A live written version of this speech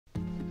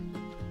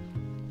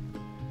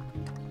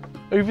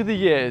Over the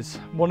years,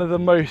 one of the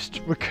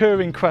most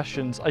recurring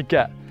questions I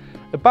get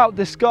about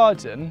this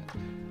garden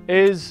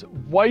is,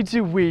 why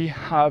do we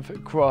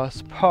have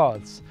grass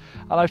paths?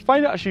 And I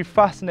find it actually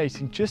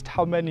fascinating just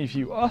how many of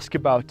you ask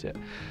about it.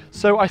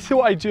 So I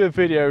thought I'd do a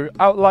video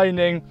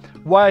outlining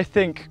why I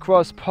think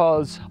grass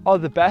paths are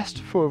the best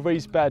for a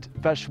raised bed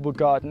vegetable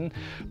garden,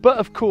 but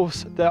of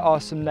course there are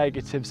some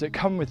negatives that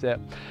come with it.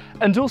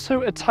 And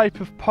also a type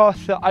of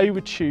path that I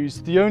would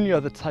choose, the only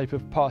other type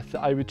of path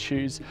that I would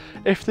choose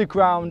if the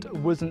ground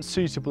wasn't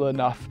suitable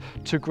enough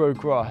to grow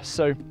grass.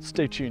 So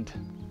stay tuned.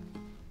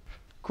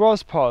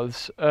 Grass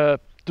paths are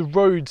the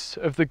roads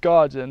of the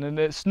garden, and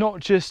it's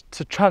not just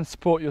to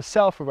transport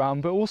yourself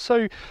around, but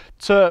also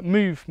to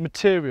move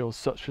materials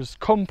such as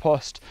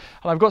compost.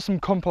 And I've got some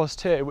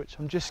compost here which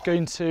I'm just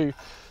going to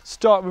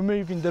start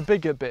removing the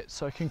bigger bits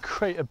so I can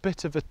create a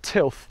bit of a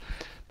tilth.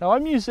 Now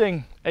I'm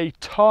using a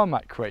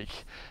tarmac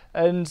rake,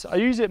 and I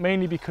use it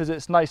mainly because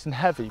it's nice and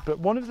heavy, but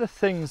one of the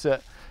things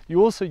that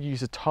you also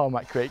use a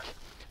tarmac rake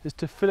is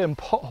to fill in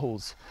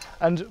potholes,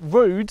 and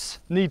roads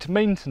need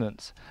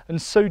maintenance, and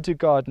so do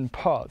garden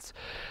paths.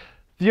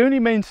 The only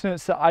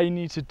maintenance that I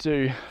need to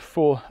do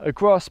for a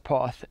grass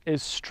path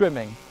is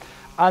strimming.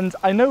 And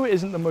I know it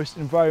isn't the most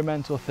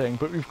environmental thing,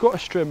 but we've got a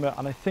strimmer,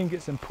 and I think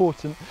it's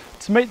important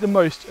to make the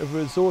most of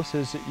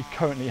resources that you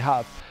currently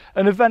have.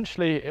 And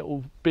eventually it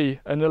will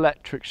be an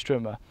electric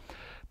strimmer.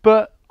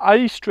 But I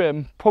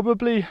strim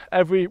probably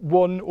every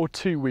 1 or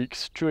 2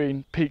 weeks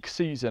during peak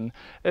season.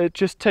 It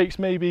just takes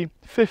maybe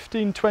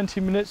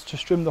 15-20 minutes to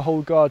strim the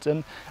whole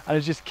garden, and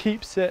it just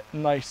keeps it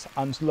nice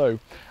and low.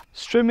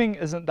 Strimming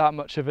isn't that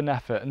much of an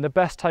effort, and the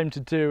best time to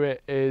do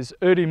it is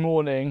early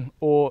morning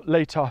or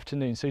late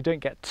afternoon, so you don't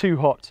get too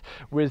hot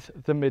with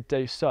the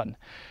midday sun.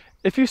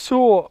 If you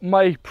saw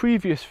my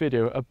previous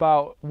video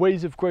about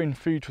ways of growing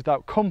food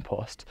without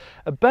compost,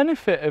 a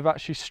benefit of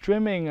actually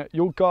strimming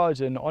your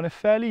garden on a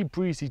fairly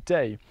breezy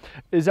day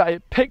is that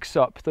it picks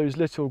up those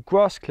little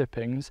grass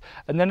clippings,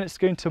 and then it's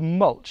going to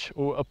mulch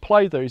or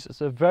apply those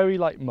as a very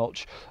light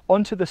mulch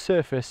onto the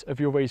surface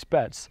of your raised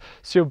beds.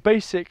 So you're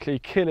basically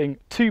killing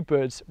two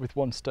birds with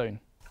one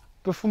stone.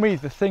 But for me,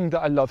 the thing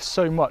that I love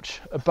so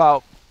much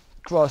about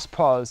grass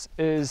paths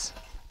is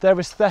their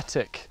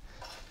aesthetic.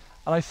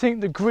 And I think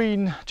the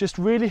green just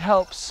really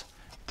helps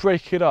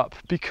break it up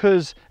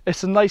because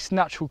it's a nice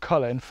natural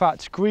colour. In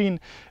fact, green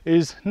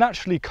is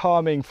naturally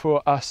calming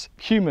for us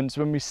humans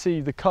when we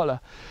see the colour.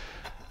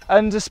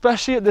 And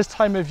especially at this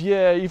time of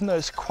year, even though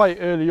it's quite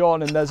early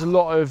on and there's a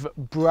lot of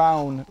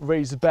brown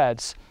raised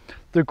beds,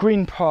 the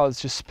green paths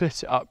just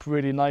split it up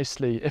really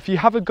nicely. If you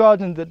have a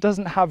garden that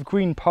doesn't have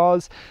green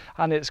paths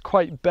and it's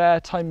quite bare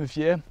time of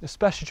year,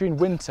 especially during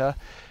winter,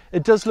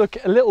 it does look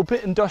a little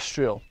bit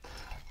industrial.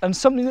 And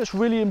something that's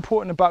really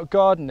important about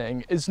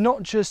gardening is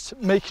not just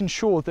making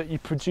sure that you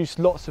produce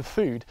lots of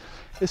food,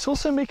 it's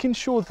also making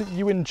sure that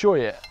you enjoy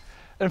it.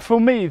 And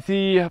for me,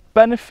 the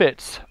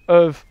benefits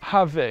of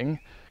having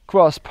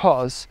grass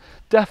paths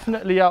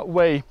definitely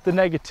outweigh the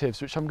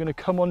negatives, which I'm going to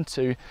come on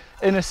to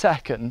in a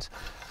second,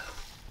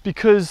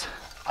 because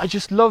I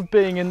just love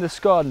being in this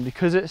garden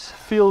because it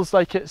feels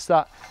like it's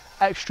that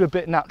extra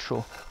bit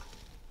natural.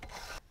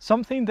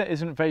 Something that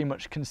isn't very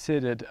much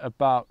considered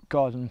about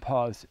garden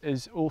paths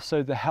is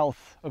also the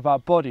health of our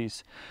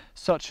bodies,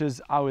 such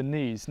as our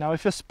knees. Now,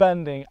 if you're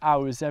spending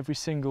hours every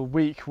single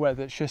week,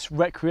 whether it's just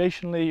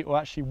recreationally or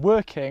actually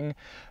working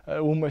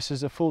almost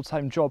as a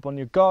full-time job on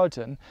your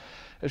garden,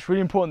 it's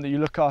really important that you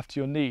look after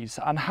your knees,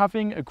 and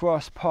having a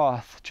grass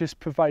path just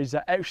provides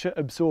that extra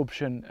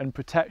absorption and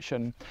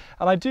protection.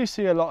 And I do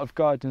see a lot of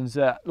gardens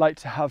that like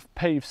to have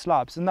paved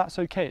slabs, and that's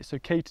okay. It's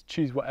okay to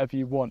choose whatever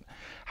you want.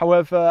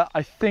 However,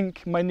 I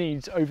think my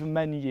knees over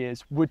many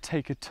years would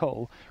take a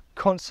toll.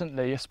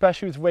 Constantly,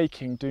 especially with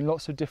raking, doing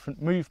lots of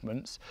different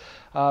movements,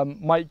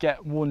 might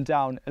get worn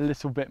down a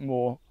little bit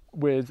more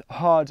with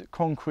hard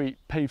concrete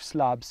paved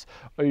slabs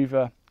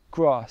over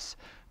grass.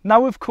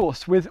 Now, of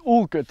course, with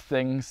all good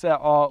things, there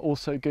are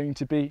also going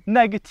to be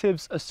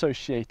negatives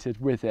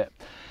associated with it.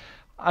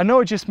 I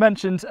know I just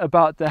mentioned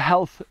about the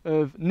health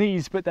of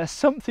knees, but there's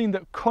something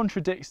that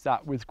contradicts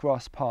that with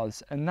grass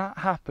paths, and that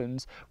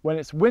happens when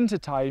it's winter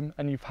time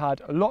and you've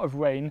had a lot of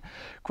rain.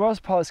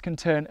 Grass paths can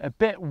turn a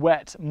bit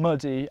wet,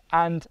 muddy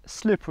and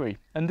slippery,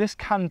 and this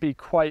can be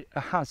quite a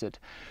hazard.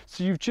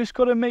 So you've just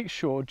got to make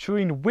sure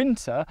during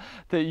winter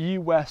that you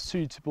wear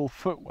suitable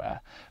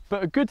footwear.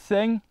 But a good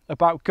thing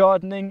about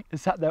gardening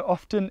is that there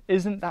often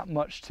isn't that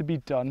much to be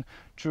done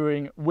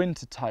during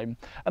winter time.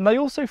 And I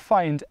also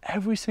find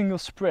every single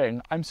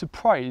spring I'm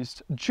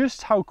surprised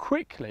just how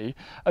quickly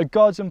a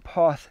garden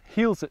path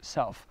heals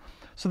itself.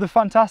 So the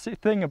fantastic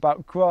thing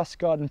about grass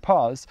garden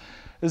paths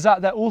is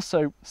that they're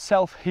also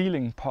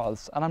self-healing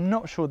paths, and I'm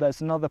not sure there's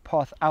another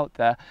path out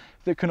there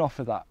that can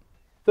offer that.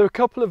 There are a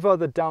couple of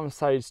other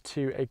downsides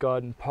to a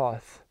garden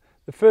path.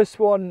 The first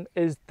one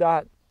is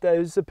that there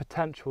is a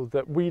potential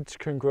that weeds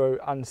can grow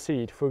and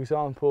seed. For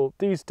example,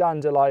 these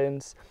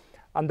dandelions,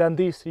 and then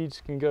these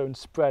seeds can go and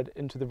spread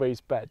into the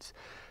raised beds.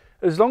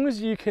 As long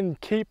as you can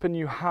keep and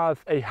you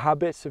have a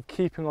habit of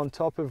keeping on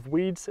top of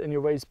weeds in your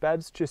raised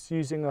beds, just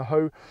using a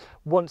hoe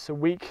once a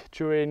week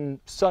during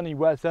sunny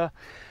weather,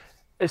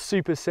 it's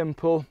super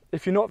simple.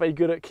 If you're not very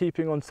good at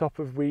keeping on top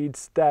of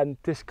weeds, then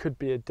this could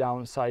be a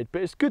downside,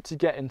 but it's good to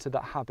get into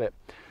that habit.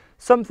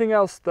 Something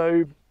else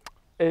though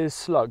is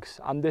slugs,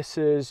 and this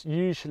is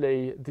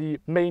usually the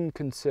main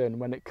concern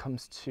when it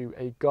comes to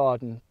a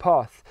garden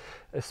path,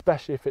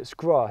 especially if it's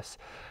grass.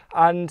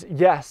 And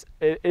yes,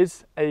 it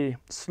is a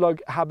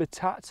slug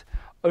habitat,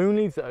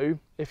 only though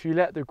if you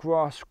let the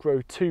grass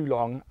grow too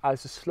long,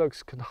 as the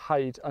slugs can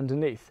hide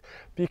underneath.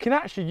 But you can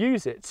actually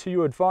use it to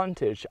your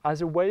advantage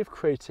as a way of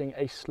creating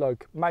a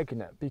slug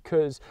magnet,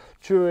 because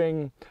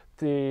during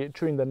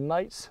the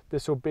night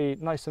this will be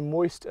nice and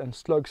moist and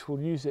slugs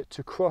will use it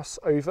to cross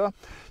over.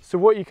 So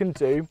what you can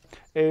do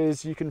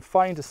is you can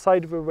find a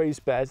side of a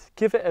raised bed,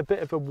 give it a bit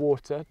of a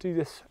water, do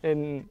this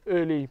in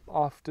early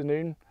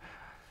afternoon,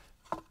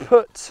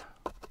 put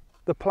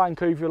the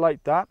plank over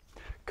like that,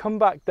 come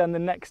back then the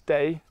next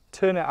day,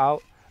 turn it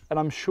out, and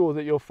I'm sure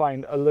that you'll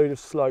find a load of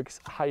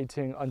slugs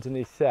hiding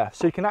underneath there.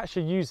 So you can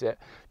actually use it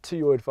to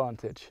your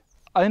advantage.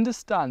 I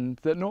understand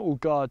that not all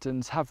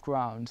gardens have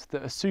ground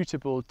that are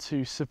suitable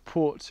to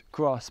support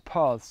grass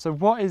paths. So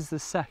what is the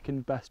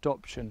second best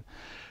option?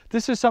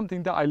 This is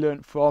something that I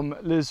learnt from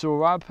Liz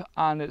Zorab,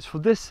 and it's for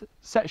this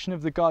section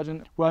of the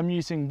garden where I'm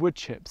using wood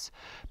chips.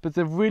 But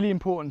the really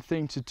important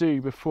thing to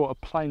do before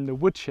applying the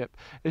wood chip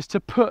is to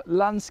put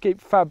landscape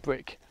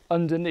fabric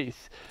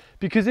underneath.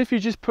 Because if you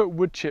just put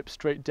wood chips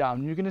straight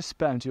down, you're going to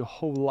spend your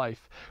whole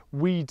life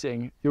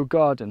weeding your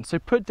garden. So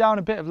put down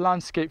a bit of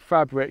landscape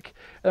fabric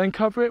and then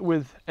cover it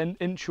with an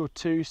inch or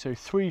two, so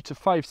 3 to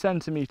 5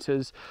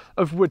 centimeters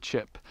of wood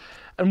chip.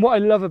 And what I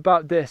love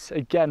about this,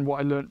 again, what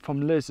I learned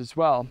from Liz as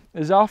well,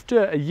 is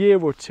after a year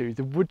or two,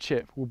 the wood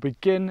chip will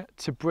begin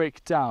to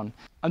break down.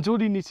 And all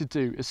you need to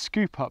do is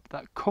scoop up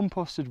that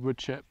composted wood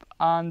chip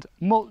and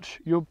mulch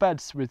your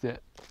beds with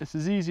it. It's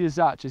as easy as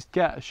that. Just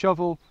get a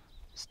shovel,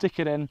 stick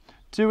it in,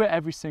 do it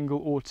every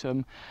single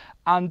autumn.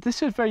 And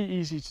this is very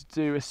easy to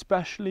do,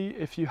 especially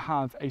if you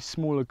have a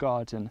smaller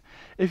garden.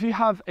 If you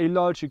have a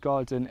larger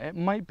garden, it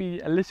might be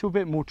a little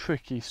bit more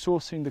tricky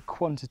sourcing the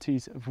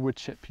quantities of wood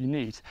chip you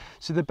need.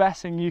 So the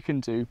best thing you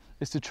can do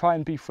is to try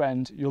and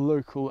befriend your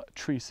local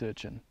tree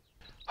surgeon.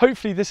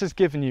 Hopefully this has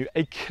given you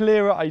a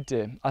clearer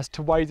idea as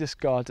to why this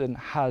garden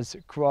has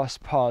grass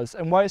paths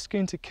and why it's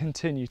going to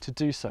continue to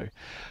do so.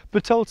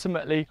 But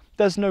ultimately,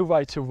 there's no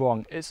right or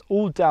wrong. It's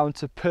all down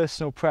to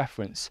personal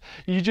preference.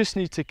 You just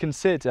need to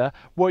consider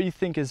what you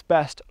think is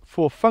best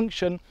for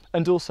function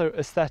and also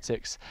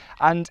aesthetics.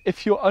 And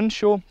if you're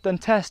unsure, then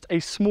test a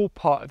small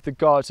part of the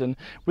garden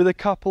with a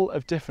couple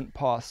of different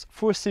paths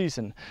for a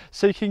season,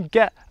 so you can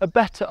get a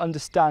better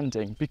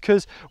understanding,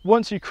 because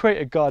once you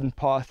create a garden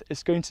path,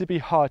 it's going to be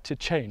hard to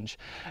change.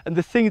 And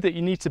the thing that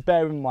you need to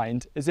bear in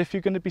mind is if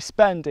you're going to be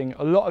spending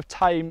a lot of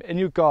time in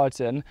your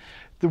garden,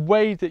 the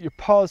way that your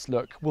paths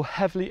look will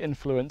heavily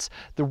influence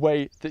the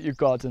way that your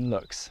garden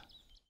looks.